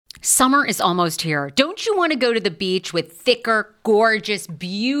Summer is almost here. Don't you want to go to the beach with thicker, gorgeous,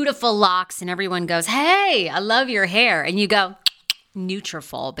 beautiful locks and everyone goes, "Hey, I love your hair." And you go,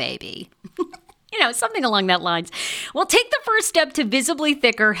 "Nutrafol, baby." Something along that lines. Well, take the first step to visibly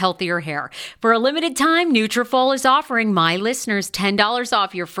thicker, healthier hair. For a limited time, Nutrafol is offering my listeners $10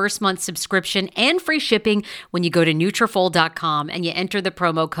 off your first month subscription and free shipping when you go to Nutrafol.com and you enter the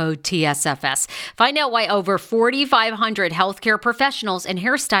promo code TSFS. Find out why over 4,500 healthcare professionals and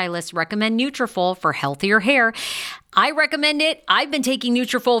hairstylists recommend Nutrafol for healthier hair. I recommend it. I've been taking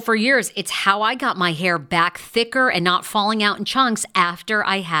Nutrafol for years. It's how I got my hair back thicker and not falling out in chunks after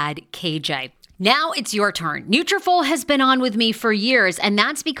I had KJ. Now it's your turn. Nutrafol has been on with me for years, and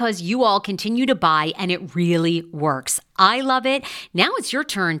that's because you all continue to buy, and it really works. I love it. Now it's your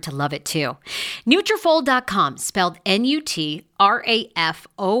turn to love it too. Nutrafol.com, spelled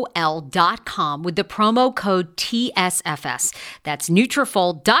Nutrafol.com with the promo code TSFS. That's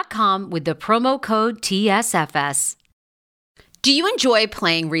Nutrafol.com with the promo code TSFS. Do you enjoy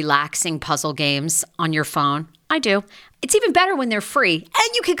playing relaxing puzzle games on your phone? I do. It's even better when they're free, and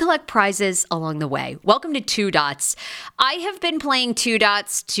you can collect prizes along the way. Welcome to Two Dots. I have been playing Two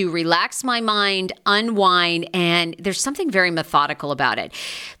Dots to relax my mind, unwind, and there's something very methodical about it.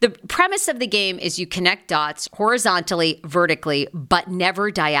 The premise of the game is you connect dots horizontally, vertically, but never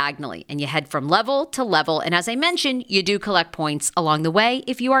diagonally, and you head from level to level. And as I mentioned, you do collect points along the way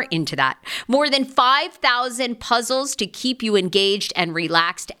if you are into that. More than 5,000 puzzles to keep you engaged and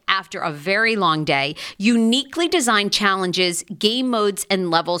relaxed after a very long day. Uniquely designed challenges, game modes, and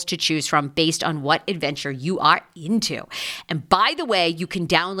levels to choose from based on what adventure you are into. And by the way, you can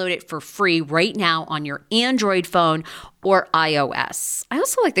download it for free right now on your Android phone or iOS. I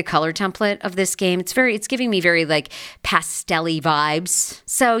also like the color template of this game. It's giving me very like pastel-y vibes.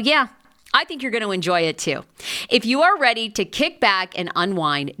 So yeah, I think you're going to enjoy it too. If you are ready to kick back and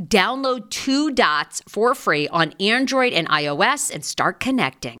unwind, download Two Dots for free on Android and iOS and start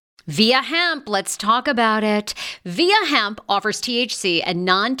connecting. Via Hemp, let's talk about it. Via Hemp offers THC and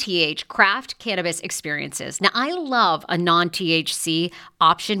non-TH craft cannabis experiences. Now, I love a non-THC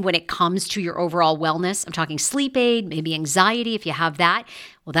option when it comes to your overall wellness. I'm talking sleep aid, maybe anxiety if you have that.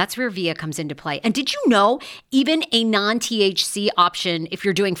 Well, that's where Via comes into play. And did you know even a non-THC option, if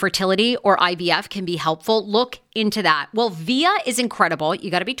you're doing fertility or IVF, can be helpful? Look into that. Well, Via is incredible.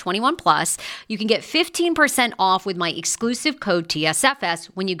 You got to be 21 plus. You can get 15% off with my exclusive code TSFS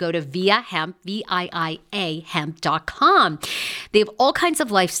when you go to Via Hemp, VIIA hemp.com. They have all kinds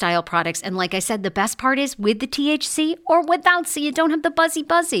of lifestyle products. And like I said, the best part is with the THC or without, so you don't have the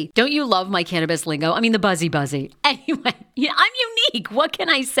buzzy. Don't you love my cannabis lingo? I mean, the buzzy. Anyway, I'm unique. What can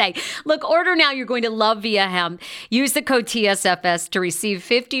I say? Look, order now. You're going to love Via Hemp. Use the code TSFS to receive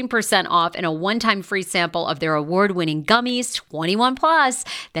 15% off and a one-time free sample of their award-winning gummies, 21 plus.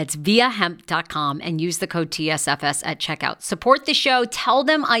 That's viahemp.com, and use the code TSFS at checkout. Support the show. Tell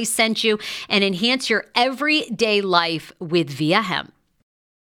them I sent you, and enhance your everyday life with Via Hemp.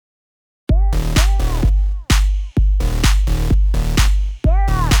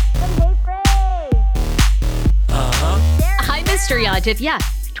 Hi, Mr. Yontif. Yeah,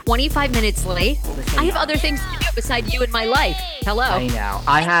 25 minutes late. I have other things to do beside you in my life. Hello. I know.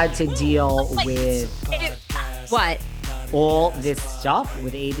 I had to deal with what? All this stuff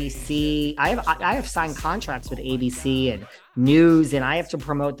with ABC. I have signed contracts with ABC and news, and I have to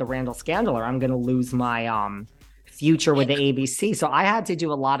promote the Randall scandal, or I'm going to lose my future with the ABC. So I had to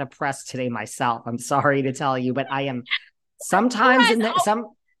do a lot of press today myself. I'm sorry to tell you, but I am sometimes in the, some.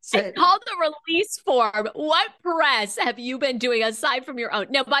 It's called the release form. What press have you been doing aside from your own?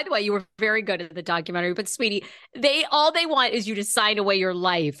 Now, by the way, you were very good at the documentary, but sweetie, all they want is you to sign away your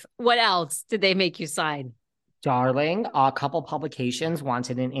life. What else did they make you sign? Darling, a couple publications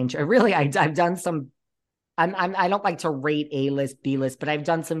wanted an intro. Really, I've done some. I don't like to rate A-list, B-list, but I've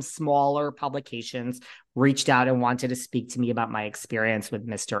done some smaller publications, reached out and wanted to speak to me about my experience with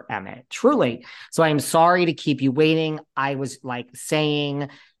Mr. Emmett. Truly. So I'm sorry to keep you waiting. I was saying,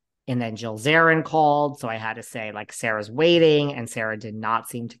 and then Jill Zarin called. So I had to say Sarah's waiting, and Sarah did not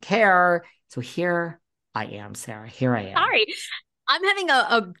seem to care. So here I am, Sarah. Here I am. Sorry. I'm having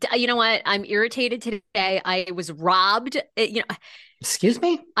you know what? I'm irritated today. I was robbed. Excuse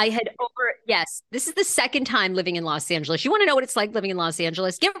me? Yes, this is the second time living in Los Angeles. You want to know what it's like living in Los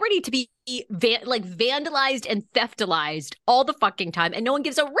Angeles? Get ready to be vandalized and theftalized all the fucking time, and no one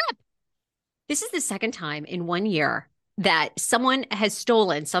gives a rip. This is the second time in 1 year that someone has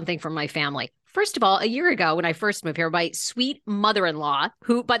stolen something from my family. First of all, a year ago when I first moved here, my sweet mother-in-law,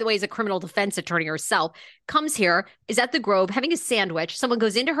 who, by the way, is a criminal defense attorney herself, comes here, is at the Grove having a sandwich. Someone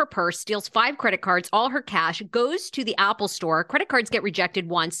goes into her purse, steals 5 credit cards, all her cash, goes to the Apple store. Credit cards get rejected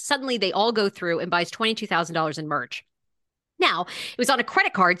once. Suddenly they all go through and buys $22,000 in merch. Now, it was on a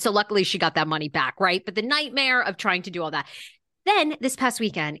credit card, so luckily she got that money back, right? But the nightmare of trying to do all that. Then this past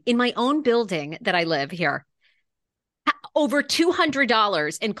weekend, in my own building that I live here, over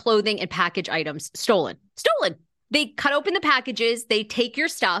 $200 in clothing and package items stolen. They cut open the packages, they take your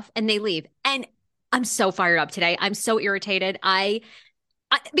stuff, and they leave. And I'm so fired up today. I'm so irritated.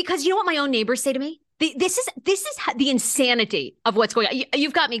 Because you know what my own neighbors say to me? This is the insanity of what's going on.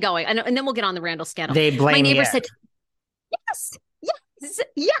 You've got me going, and then we'll get on the Randall scandal. They blame my neighbor you. said, yes. This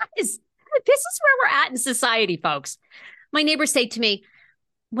is where we're at in society, folks. My neighbors say to me,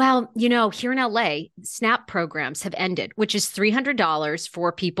 well, you know, here in LA, SNAP programs have ended, which is $300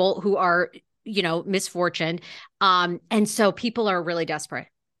 for people who are, you know, misfortuned. And so people are really desperate.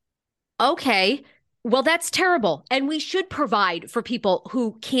 Okay, well, that's terrible. And we should provide for people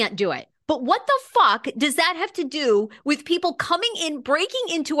who can't do it. But what the fuck does that have to do with people coming in, breaking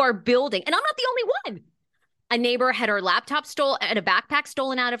into our building? And I'm not the only one. A neighbor had her laptop stolen and a backpack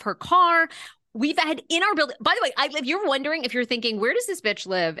stolen out of her car. We've had in our building, by the way, if you're wondering, if you're thinking, where does this bitch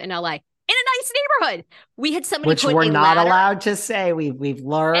live in LA? In a nice neighborhood. We had somebody which we're not allowed to say. We've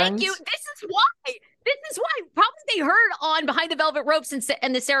learned. Thank you. This is why. Probably they heard on Behind the Velvet Ropes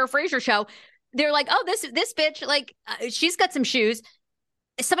and the Sarah Fraser show. They're like, oh, this bitch, like, she's got some shoes.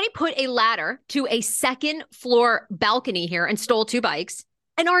 Somebody put a ladder to a 2nd floor balcony here and stole 2 bikes.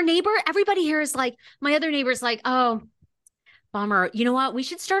 And our neighbor, everybody here is like, my other neighbor's like, oh, bummer. You know what? We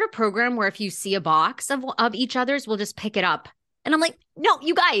should start a program where if you see a box of each other's, we'll just pick it up. And I'm like, no,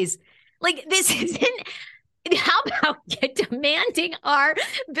 you guys, like, this isn't, how about demanding our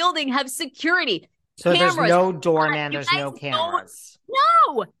building have security? So cameras. There's no doorman, there's no cameras.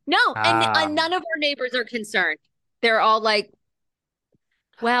 No. And none of our neighbors are concerned. They're all like,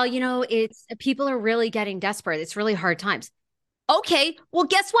 well, you know, people are really getting desperate. It's really hard times. Okay, well,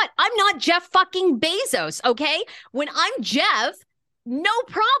 guess what? I'm not Jeff fucking Bezos, okay? When I'm Jeff, no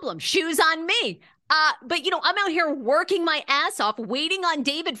problem. Shoes on me. But, you know, I'm out here working my ass off, waiting on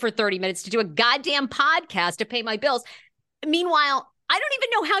David for 30 minutes to do a goddamn podcast to pay my bills. Meanwhile, I don't even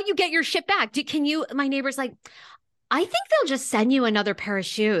know how you get your shit back. My neighbor's like, I think they'll just send you another pair of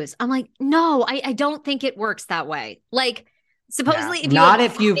shoes. I'm like, no, I don't think it works that way. Like, supposedly,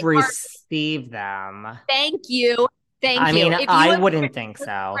 if you've received them. Thank you. I mean, I wouldn't think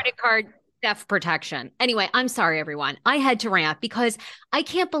so. Credit card theft protection. Anyway, I'm sorry, everyone. I had to rant because I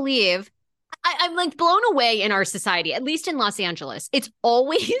can't believe I'm like blown away in our society, at least in Los Angeles. It's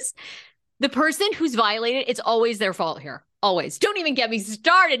always the person who's violated. It's always their fault here. Always. Don't even get me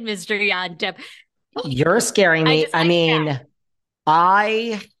started, Mr. Yontip. You're scaring me.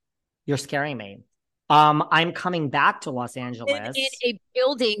 You're scaring me. I'm coming back to Los Angeles. In a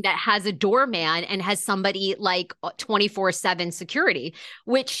building that has a doorman and has somebody like 24/7 security,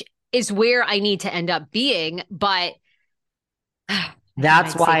 which is where I need to end up being. But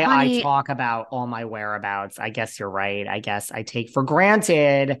that's why I talk about all my whereabouts. I guess you're right. I guess I take for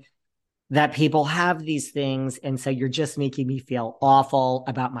granted that people have these things. And so you're just making me feel awful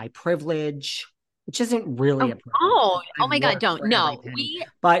about my privilege. Which isn't really a problem. Oh my God, don't. No.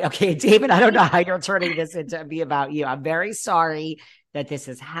 But okay, David, I don't know how you're turning this into be about you. I'm very sorry that this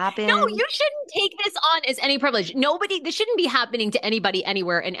has happened. No, you shouldn't take this on as any privilege. This shouldn't be happening to anybody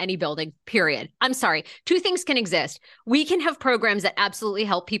anywhere in any building, period. I'm sorry. 2 things can exist. We can have programs that absolutely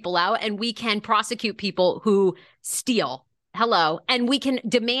help people out, and we can prosecute people who steal. Hello. And we can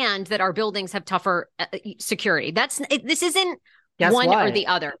demand that our buildings have tougher security. This isn't one or the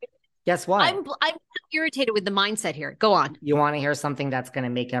other. Guess what? I'm irritated with the mindset here. Go on. You want to hear something that's going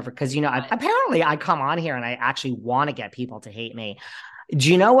to make because, you know, apparently I come on here and I actually want to get people to hate me. Do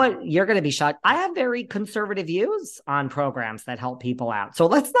you know what? You're going to be shocked. I have very conservative views on programs that help people out. So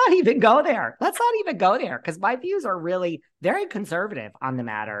let's not even go there. Because my views are really very conservative on the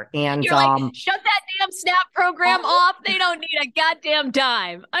matter. And you're like, shut that damn SNAP program off. They don't need a goddamn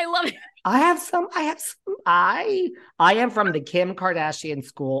dime. I love it. I am from the Kim Kardashian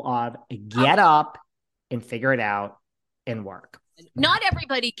school of get up and figure it out and work. Not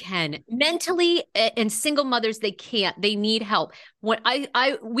everybody can. Mentally, and single mothers, they can't. They need help. We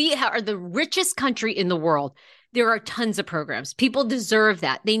are the richest country in the world. There are tons of programs. People deserve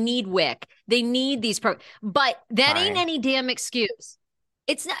that. They need WIC. They need these programs. But that ain't any damn excuse.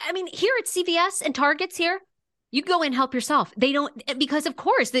 It's not, I mean, here at CVS and Targets here, you go and help yourself. They don't, because of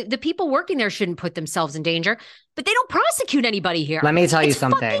course, the people working there shouldn't put themselves in danger, but they don't prosecute anybody here. Let me tell you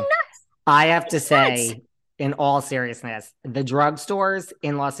something. Fucking nuts. I have to Nuts. say, in all seriousness, the drugstores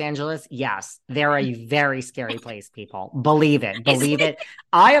in Los Angeles, yes, they're a very scary place, people. Believe it. Isn't Believe it? it.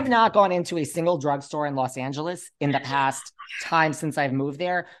 I have not gone into a single drugstore in Los Angeles in the past time since I've moved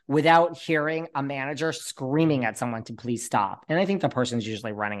there without hearing a manager screaming at someone to please stop. And I think the person's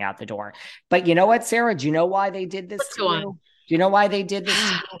usually running out the door. But you know what, Sarah? Do you know why they did this What's to going you? Do you know why they did this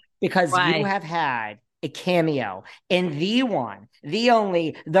to on? you? Because you Why? have had a cameo in the one, the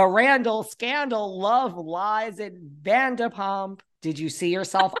only, the Randall scandal, love, lies, and Vanderpump. Did you see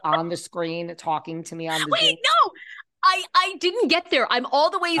yourself on the screen talking to me on the Wait, Zoom? no. I didn't get there. I'm all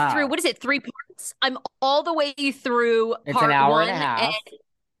the way through. Oh, What is it? 3 parts? I'm all the way through it's an part hour and a one. And half.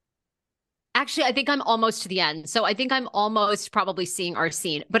 actually, I think I'm almost to the end. So I think I'm almost probably seeing our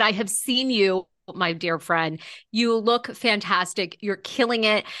scene. But I have seen you, my dear friend. You look fantastic. You're killing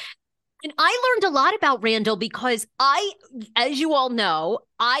it. And I learned a lot about Randall because as you all know,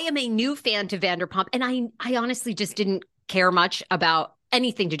 I am a new fan to Vanderpump, and I honestly just didn't care much about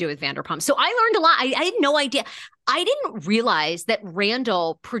anything to do with Vanderpump. So I learned a lot. I had no idea. I didn't realize that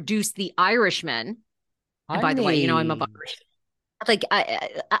Randall produced The Irishman. And by the way, I'm of Honey. Irish. Like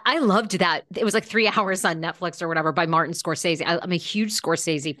I loved that. It was like 3 hours on Netflix or whatever by Martin Scorsese. I'm a huge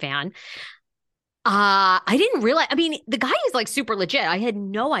Scorsese fan. I didn't realize. I mean, the guy is like super legit. I had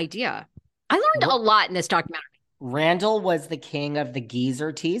no idea. I learned a lot in this documentary. Randall was the king of the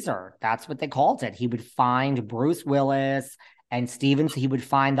geezer teaser. That's what they called it. He would find Bruce Willis and Stevens. He would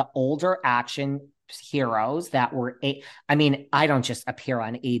find the older action heroes that were I mean, I don't just appear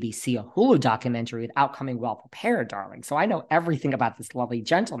on ABC, a Hulu documentary without coming well prepared, darling. So I know everything about this lovely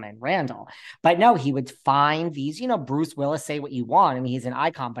gentleman, Randall. But no, he would find these, Bruce Willis, say what you want. I mean, he's an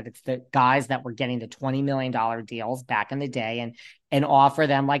icon, but it's the guys that were getting the $20 million deals back in the day. And offer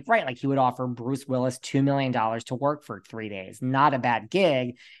them like he would offer Bruce Willis $2 million to work for 3 days. Not a bad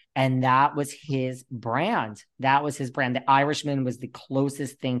gig. And that was his brand. That was his brand. The Irishman was the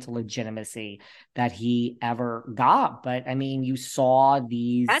closest thing to legitimacy that he ever got. But I mean, you saw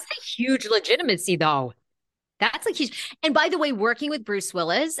these. That's a huge legitimacy, though. That's like huge. And by the way, working with Bruce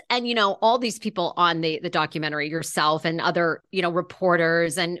Willis and all these people on the documentary, yourself and other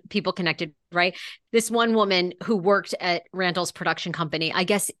reporters and people connected, right? This one woman who worked at Randall's production company, I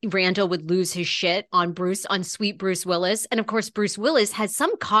guess Randall would lose his shit on sweet Bruce Willis, and of course Bruce Willis has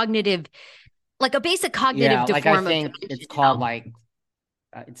some cognitive, like a basic cognitive Yeah, like I deform of think dementia. it's called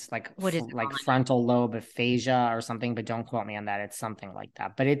it's What is it like on? frontal lobe aphasia or something, but don't quote me on that. It's something like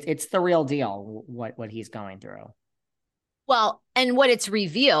that. But it's the real deal what he's going through. Well, and what it's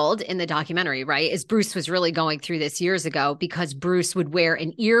revealed in the documentary, right, is Bruce was really going through this years ago because Bruce would wear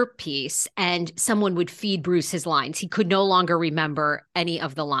an earpiece and someone would feed Bruce his lines. He could no longer remember any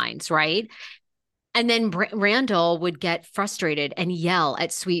of the lines, right? And then Randall would get frustrated and yell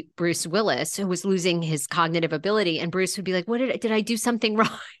at sweet Bruce Willis, who was losing his cognitive ability. And Bruce would be like, did I do something wrong?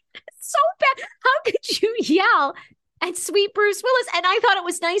 So bad. How could you yell at sweet Bruce Willis? And I thought it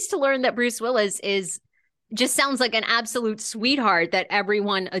was nice to learn that Bruce Willis just sounds like an absolute sweetheart that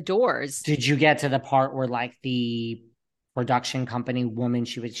everyone adores. Did you get to the part where the production company woman,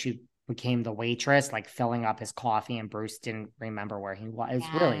 she became the waitress, like filling up his coffee, and Bruce didn't remember where he was?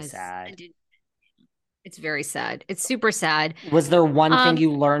 It's really Yes. sad. It's very sad. It's super sad. Was there one thing Um,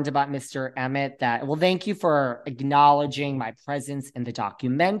 you learned about Mr. Emmett that, well, thank you for acknowledging my presence in the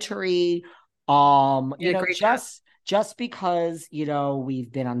documentary. you did a great job. Just because,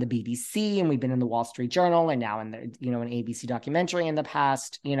 we've been on the BBC and we've been in the Wall Street Journal and now in an ABC documentary in the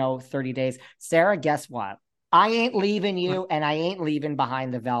past, 30 days. Sarah, guess what? I ain't leaving you and I ain't leaving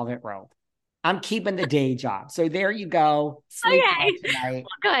behind the velvet rope. I'm keeping the day job. So there you go. Sleep well Okay. tonight.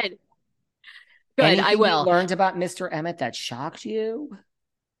 Well, good. Good. I Anything you will. learned about Mr. Emmett that shocked you?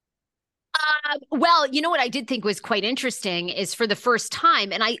 Well, you know what I did think was quite interesting is for the first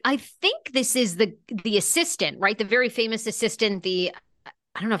time, and I think this is the assistant, right? The very famous assistant, I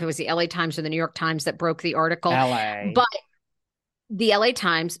don't know if it was the LA Times or the New York Times that broke the article, LA. but the LA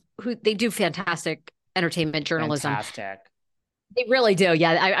Times, who they do fantastic entertainment journalism. Fantastic. They really do.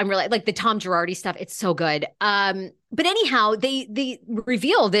 Yeah. I'm really like the Tom Girardi stuff. It's so good. But anyhow, they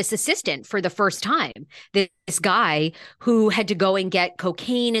reveal this assistant for the first time. This guy who had to go and get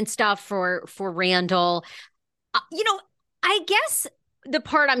cocaine and stuff for Randall. I guess the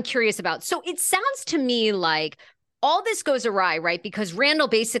part I'm curious about. So it sounds to me like all this goes awry, right? Because Randall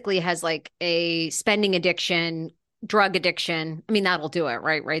basically has like a spending addiction, drug addiction. I mean, that'll do it,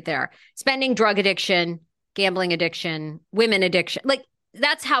 right? Right there. Spending, drug addiction, gambling addiction, women addiction. Like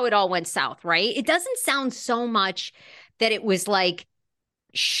that's how it all went south, right? It doesn't sound so much that it was like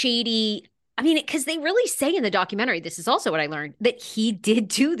shady. I mean, because they really say in the documentary, this is also what I learned, that he did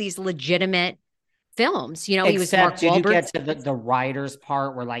do these legitimate films. You know, he was Mark Except, did you get Wahlberg's. to the writers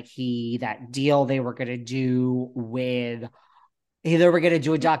part where like that deal they were going to do with either we're going to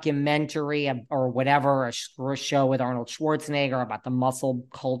do a documentary or whatever, a show with Arnold Schwarzenegger about the muscle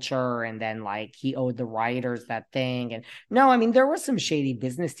culture, and then like he owed the writers that thing. And no, I mean there were some shady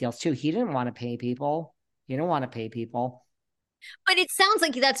business deals too. He didn't want to pay people. He didn't want to pay people. But it sounds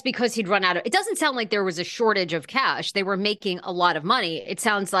like that's because he'd run out of. It doesn't sound like there was a shortage of cash. They were making a lot of money. It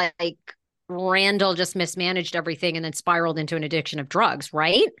sounds like Randall just mismanaged everything and then spiraled into an addiction of drugs,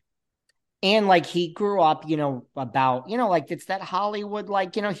 right? And like he grew up, about, like it's that Hollywood,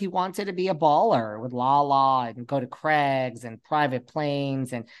 like, he wanted to be a baller with La and go to Craig's and private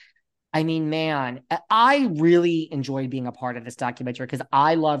planes. And I mean, man, I really enjoyed being a part of this documentary because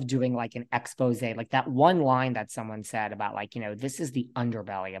I love doing like an expose, like that one line that someone said about like, this is the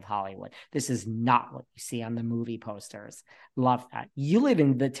underbelly of Hollywood. This is not what you see on the movie posters. Love that. You live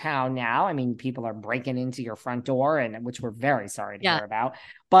in the town now. I mean, people are breaking into your front door, and which we're very sorry to hear about.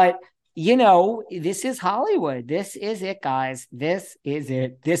 But this is Hollywood. This is it, guys. This is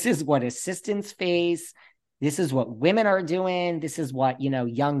it. This is what assistants face. This is what women are doing. This is what,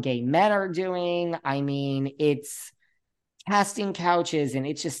 young gay men are doing. I mean, it's casting couches, and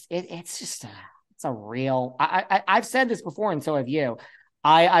it's a real, I've said this before, and so have you.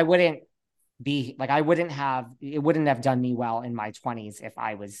 I wouldn't be like, it wouldn't have done me well in my 20s if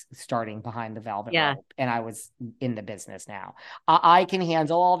I was starting behind the velvet rope and I was in the business now. I can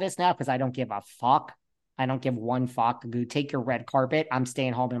handle all this now because I don't give a fuck. I don't give one fuck. Take your red carpet. I'm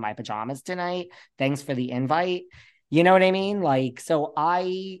staying home in my pajamas tonight. Thanks for the invite. You know what I mean? Like, so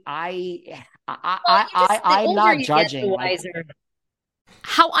I'm not judging.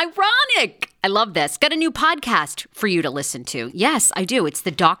 How ironic. I love this. Got a new podcast for you to listen to. Yes, I do. It's the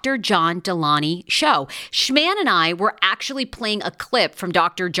Dr. John Delaney Show. Schman and I were actually playing a clip from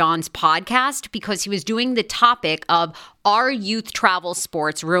Dr. John's podcast because he was doing the topic of are youth travel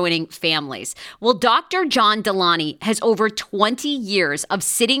sports ruining families? Well, Dr. John Delaney has over 20 years of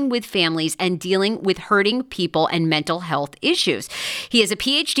sitting with families and dealing with hurting people and mental health issues. He has a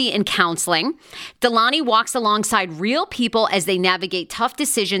PhD in counseling. Delaney walks alongside real people as they navigate tough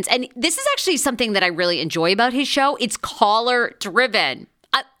decisions. And this is actually something that I really enjoy about his show. It's caller driven.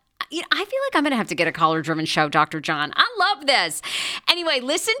 I feel like I'm going to have to get a caller-driven show, Dr. John. I love this. Anyway,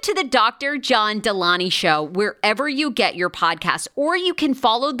 listen to the Dr. John Delaney Show wherever you get your podcasts, or you can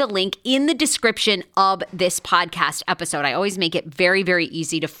follow the link in the description of this podcast episode. I always make it very, very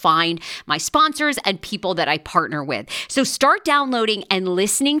easy to find my sponsors and people that I partner with. So start downloading and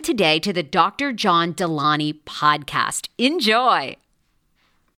listening today to the Dr. John Delaney podcast. Enjoy.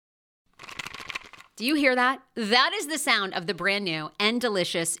 Do you hear that? That is the sound of the brand new and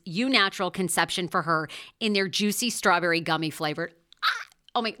delicious Eu Natural Conception for Her in their juicy strawberry gummy flavored.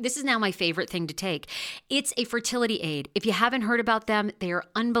 Oh my, this is now my favorite thing to take. It's a fertility aid. If you haven't heard about them, they are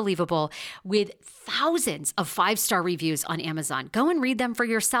unbelievable with thousands of 5-star reviews on Amazon. Go and read them for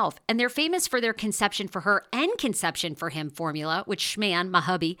yourself. And they're famous for their Conception for Her and Conception for Him formula, which Schman, my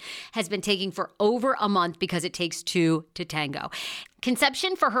hubby, has been taking for over a month because it takes two to tango.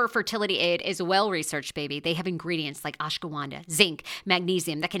 Conception for Her fertility aid is well-researched, baby. They have ingredients like ashwagandha, zinc,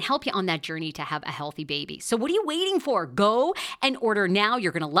 magnesium that can help you on that journey to have a healthy baby. So what are you waiting for? Go and order now.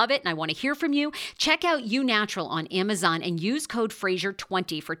 You're going to love it, and I want to hear from you. Check out Eu Natural on Amazon and use code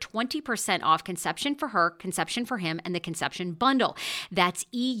Fraser20 for 20% off Conception for Her, Conception for Him, and the Conception Bundle. That's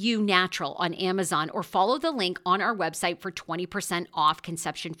EU Natural on Amazon, or follow the link on our website for 20% off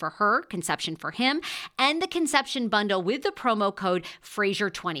Conception for Her, Conception for Him, and the Conception Bundle with the promo code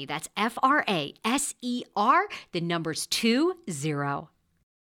Fraser20. That's Fraser, the numbers 20.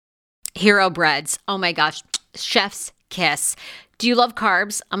 Hero breads. Oh my gosh. Chef's kiss. Do you love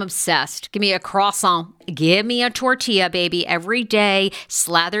carbs? I'm obsessed. Give me a croissant. Give me a tortilla, baby, every day,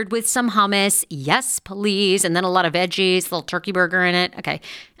 slathered with some hummus. Yes, please. And then a lot of veggies, a little turkey burger in it. Okay.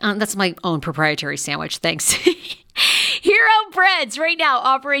 That's my own proprietary sandwich. Thanks. Hero breads right now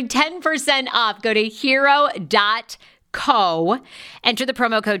offering 10% off. Go to hero.co. Enter the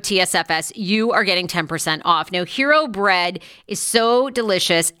promo code TSFS. You are getting 10% off. Now, Hero bread is so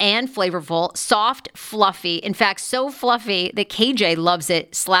delicious and flavorful, soft, fluffy. In fact, so fluffy that KJ loves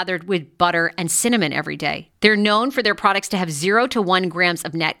it slathered with butter and cinnamon every day. They're known for their products to have 0 to 1 grams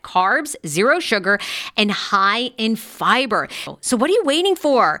of net carbs, 0 sugar, and high in fiber. So what are you waiting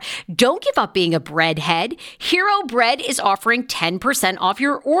for? Don't give up being a breadhead. Hero Bread is offering 10% off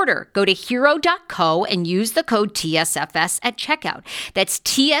your order. Go to hero.co and use the code TSFS at checkout. That's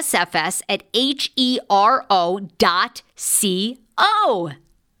TSFS at HERO.CO.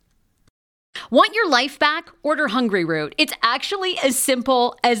 Want your life back? Order Hungry Root. It's actually as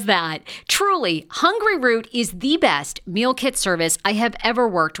simple as that. Truly, Hungry Root is the best meal kit service I have ever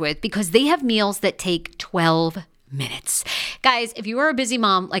worked with because they have meals that take 12 minutes. Guys, if you are a busy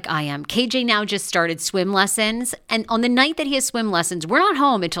mom like I am, KJ now just started swim lessons. And on the night that he has swim lessons, we're not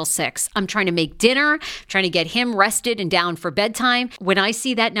home until 6. I'm trying to make dinner, trying to get him rested and down for bedtime. When I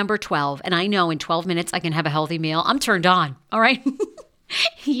see that number 12, and I know in 12 minutes I can have a healthy meal, I'm turned on. All right.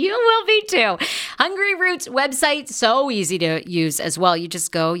 You will be too. Hungry Root's website, so easy to use as well. You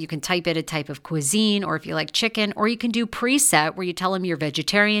just go, you can type in a type of cuisine, or if you like chicken, or you can do preset where you tell them you're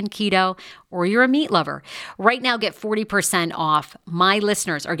vegetarian, keto, or you're a meat lover. Right now, get 40% off. My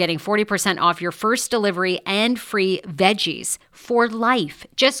listeners are getting 40% off your first delivery and free veggies for life.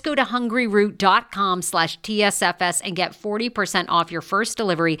 Just go to hungryroot.com/TSFS and get 40% off your first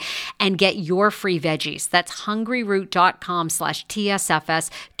delivery and get your free veggies. That's hungryroot.com/TSFS.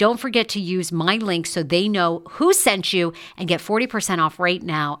 Don't forget to use my link so they know who sent you and get 40% off right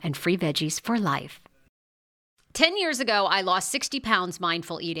now and free veggies for life. 10 years ago, I lost 60 pounds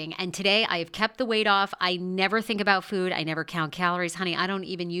mindful eating, and today I have kept the weight off. I never think about food. I never count calories. Honey, I don't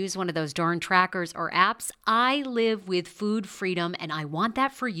even use one of those darn trackers or apps. I live with food freedom, and I want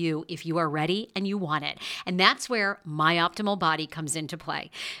that for you if you are ready and you want it. And that's where My Optimal Body comes into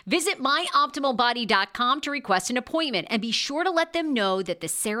play. Visit myoptimalbody.com to request an appointment, and be sure to let them know that the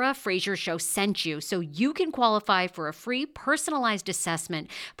Sarah Fraser Show sent you so you can qualify for a free personalized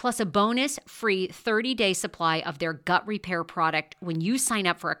assessment plus a bonus free 30-day supply of their gut repair product when you sign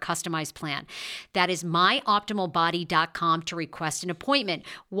up for a customized plan. That is myoptimalbody.com to request an appointment.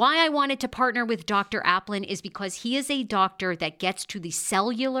 Why I wanted to partner with Dr. Applin is because he is a doctor that gets to the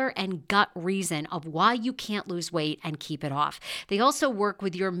cellular and gut reason of why you can't lose weight and keep it off. They also work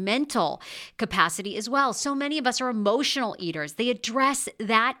with your mental capacity as well. So many of us are emotional eaters. They address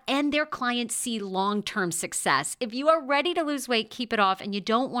that, and their clients see long-term success. If you are ready to lose weight, keep it off, and you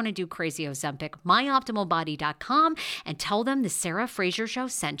don't want to do crazy Ozempic, myoptimalbody.com, and tell them the Sarah Fraser Show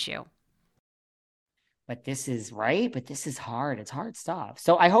sent you. But this is right. But this is hard. It's hard stuff.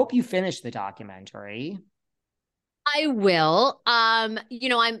 So I hope you finish the documentary. I will. I'm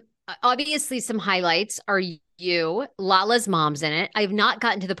obviously some highlights are you. Lala's mom's in it. I've not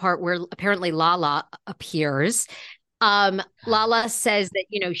gotten to the part where apparently Lala appears. Lala says that,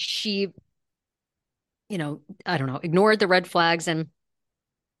 she, I don't know, ignored the red flags. And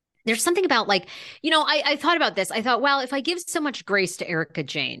there's something about I thought about this. I thought, well, if I give so much grace to Erica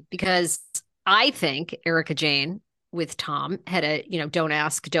Jane, because I think Erica Jane with Tom had a, don't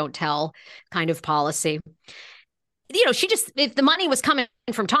ask, don't tell kind of policy. She just, if the money was coming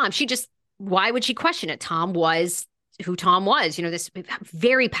from Tom, why would she question it? Tom was who Tom was, this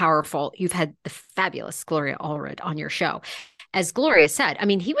very powerful. You've had the fabulous Gloria Allred on your show. As Gloria said,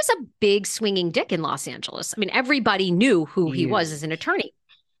 he was a big swinging dick in Los Angeles. Everybody knew who he was as an attorney.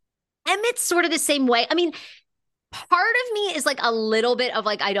 Emmett's sort of the same way. Part of me is a little bit of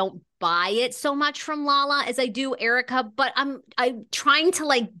I don't buy it so much from Lala as I do Erica, but I'm trying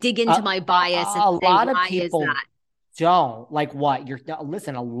to dig into my bias and a say, lot of why people is that? Don't what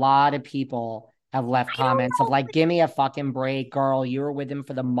listen, a lot of people have left comments of give me a fucking break, girl. You were with him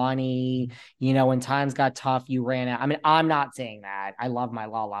for the money. When times got tough, you ran out. I'm not saying that. I love my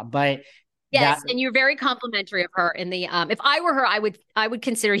Lala, but yes, and you're very complimentary of her in the if I were her, I would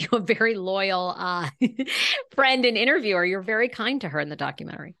consider you a very loyal friend and interviewer. You're very kind to her in the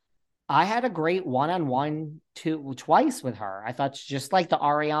documentary. I had a great one-on-one twice with her. I thought just like the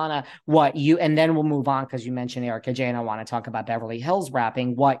Ariana, and then we'll move on because you mentioned Erica Jane. I want to talk about Beverly Hills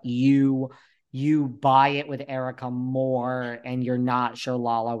rapping. You buy it with Erica more, and you're not sure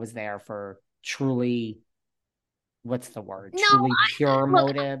Lala was there for truly, what's the word? No, truly pure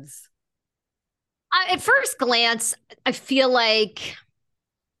motives. At first glance, I feel like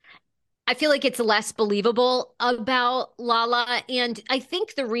it's less believable about Lala. And I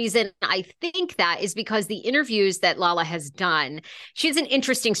think the reason I think that is because the interviews that Lala has done, she has an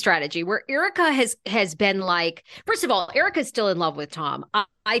interesting strategy where Erica has been first of all, Erica's still in love with Tom.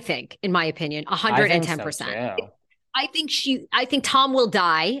 I think, in my opinion, 110%. I think Tom will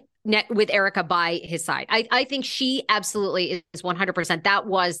die with Erica by his side. I think she absolutely is 100%. That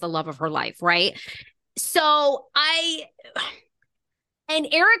was the love of her life, right? So and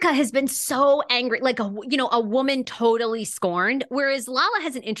Erica has been so angry, a woman totally scorned. Whereas Lala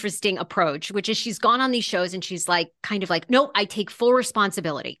has an interesting approach, which is she's gone on these shows and she's no, I take full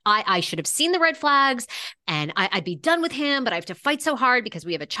responsibility. I should have seen the red flags and I'd be done with him, but I have to fight so hard because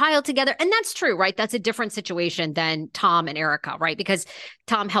we have a child together. And that's true, right? That's a different situation than Tom and Erica, right? Because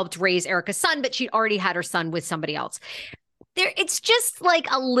Tom helped raise Erica's son, but she'd already had her son with somebody else. it's just like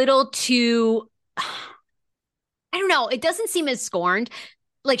a little too, I don't know. It doesn't seem as scorned.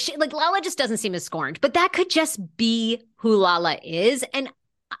 Like Lala just doesn't seem as scorned, but that could just be who Lala is. And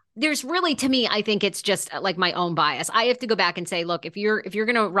there's really, to me, I think it's just like my own bias. I have to go back and say, look, if you're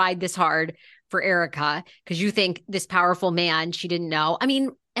gonna ride this hard for Erica because you think this powerful man she didn't know. I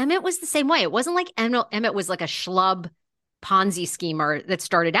mean, Emmett was the same way. It wasn't like Emmett was like a schlub Ponzi schemer that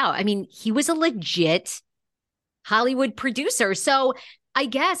started out. I mean, he was a legit Hollywood producer. So I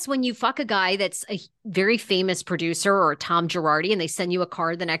guess when you fuck a guy that's a very famous producer or Tom Girardi and they send you a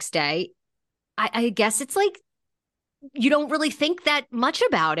card the next day, I guess it's like you don't really think that much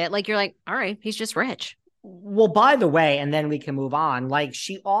about it. Like you're like, all right, he's just rich. Well, by the way, and then we can move on. Like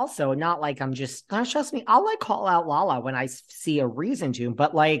she also, not like I'm just, trust me, I'll like call out Lala when I see a reason to,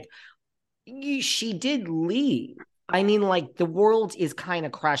 but like she did leave. I mean, like the world is kind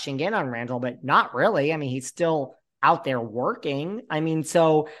of crashing in on Randall, but not really. I mean, he's still out there working. I mean,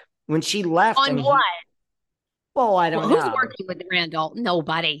 so when she left, I On mean, what? well, I Well, don't who's know. working with Randall?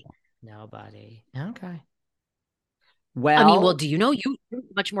 Nobody. Nobody. Okay. I mean, well, Well, do you know you're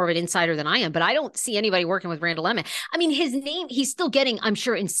much more of an insider than I am, but I don't see anybody working with Randall Emmett. I mean, his name, he's still getting, I'm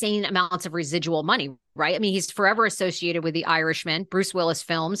sure, insane amounts of residual money, right? I mean, he's forever associated with The Irishman, Bruce Willis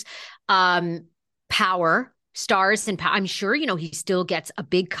films, Power, stars, and I'm sure, he still gets a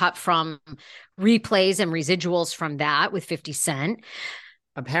big cut from replays and residuals from that with 50 Cent.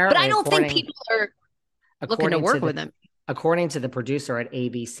 But I apparently, don't think people are looking to according to work the with him. according to the producer at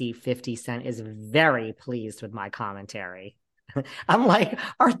ABC, 50 Cent is very pleased with my commentary. I'm like,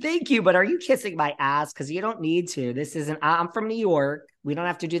 oh, thank you, but are you kissing my ass? Because you don't need to. This isn't, I'm from New York. We don't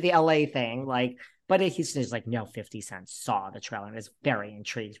have to do the LA thing. Like, but he's just like, no, 50 Cent saw the trailer and is very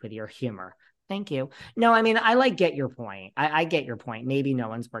intrigued with your humor. Thank you. No, I mean, I like get your point. I get your point. Maybe no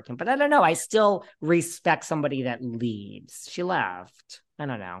one's working, but I don't know. I still respect somebody that leaves. She left. I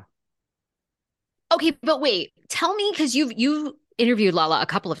don't know. Okay, but wait, tell me because you've interviewed Lala a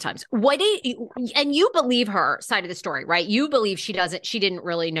couple of times. What did you, and you believe her side of the story, right? You believe she didn't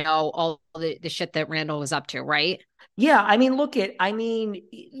really know all the shit that Randall was up to, right? Yeah, I mean, I mean,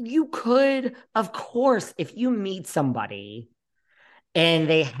 you could, of course, if you meet somebody and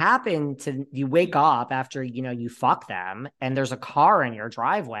they happen to, you wake up after, you fuck them and there's a car in your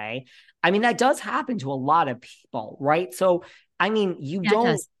driveway. I mean, that does happen to a lot of people, right? So, I mean, Yeah, it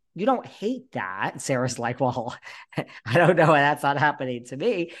does. you don't hate that. Sarah's like, well, I don't know. That's not happening to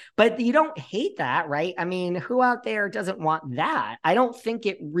me, but you don't hate that, right? I mean, who out there doesn't want that? I don't think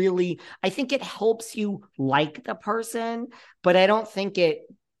it really, I think it helps you like the person, but I don't think it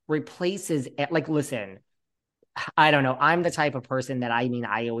replaces it. Like, listen, I don't know. I'm the type of person that, I mean,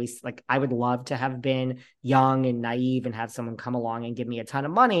 I always like, I would love to have been young and naive and have someone come along and give me a ton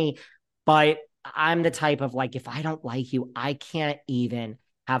of money. But I'm the type of like, if I don't like you, I can't even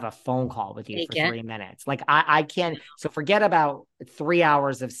have a phone call with you for Take it. 3 minutes. Like I can't. So forget about 3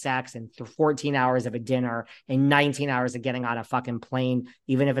 hours of sex and 14 hours of a dinner and 19 hours of getting on a fucking plane,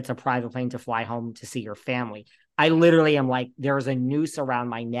 even if it's a private plane to fly home to see your family. I literally am like, there's a noose around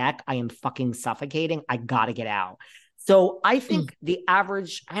my neck. I am fucking suffocating. I gotta get out. So I think the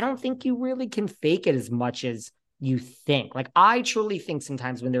average, I don't think you really can fake it as much as you think. Like, I truly think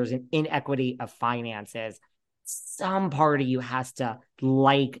sometimes when there's an inequity of finances, some part of you has to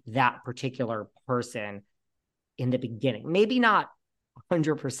like that particular person in the beginning. Maybe not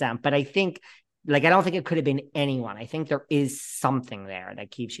 100%, but I think, like, I don't think it could have been anyone. I think there is something there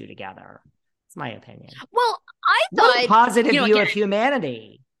that keeps you together. It's my opinion. Well, I What a thought, positive view again, of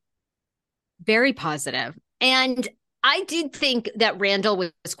humanity. very positive. And I did think that Randall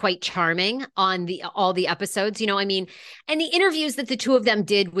was quite charming on the all the episodes, I mean, and the interviews that the two of them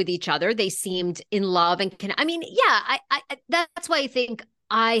did with each other, they seemed in love and I mean, yeah, that's why I think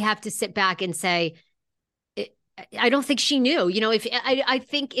I have to sit back and say I don't think she knew. If I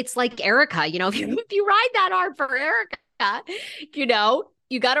think it's like Erica, if you ride that hard for Erica,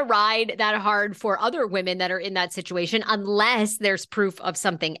 you got to ride that hard for other women that are in that situation, unless there's proof of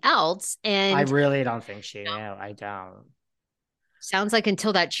something else. I And really don't think she knew. I don't. sounds like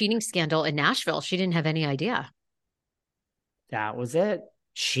until that cheating scandal in Nashville, she didn't have any idea. That was it.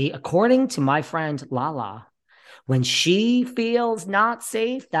 She, according to my friend Lala, when she feels not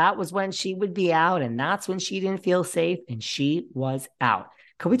safe, that was when she would be out. And that's when she didn't feel safe and she was out.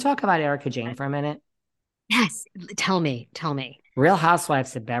 Could we talk about Erica Jane for a minute? Yes, tell me, tell me. Real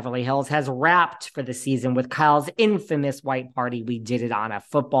Housewives of Beverly Hills has wrapped for the season with Kyle's infamous white party. We did it on a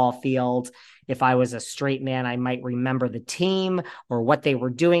football field. If I was a straight man, I might remember the team or what they were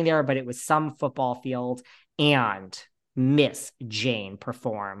doing there, but it was some football field. And Miss Jane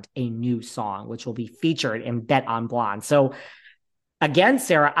performed a new song, which will be featured in Bet on Blonde. So again,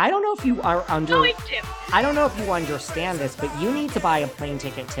 Sarah, I don't know if you are I don't know if you understand this, but you need to buy a plane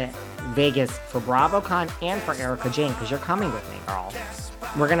ticket to Vegas for BravoCon and for Erica Jane, because you're coming with me, girl.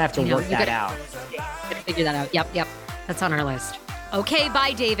 We're going to have to work that out. Figure that out. Yep. That's on our list. Okay,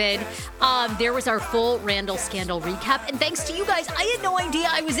 bye, David. There was our full Randall scandal recap. And thanks to you guys, I had no idea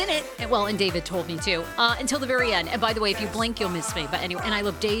I was in it. And David told me too, until the very end. And by the way, if you blink, you'll miss me. But anyway, and I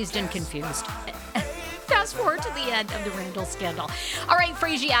look dazed and confused. Fast forward to the end of the Randall scandal. All right,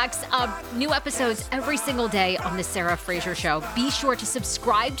 Frasiacs, new episodes every single day on the Sarah Fraser Show. Be sure to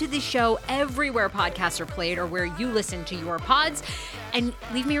subscribe to the show everywhere podcasts are played or where you listen to your pods. And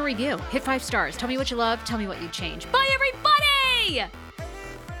leave me a review. Hit 5 stars. Tell me what you love. Tell me what you change. Bye, everybody!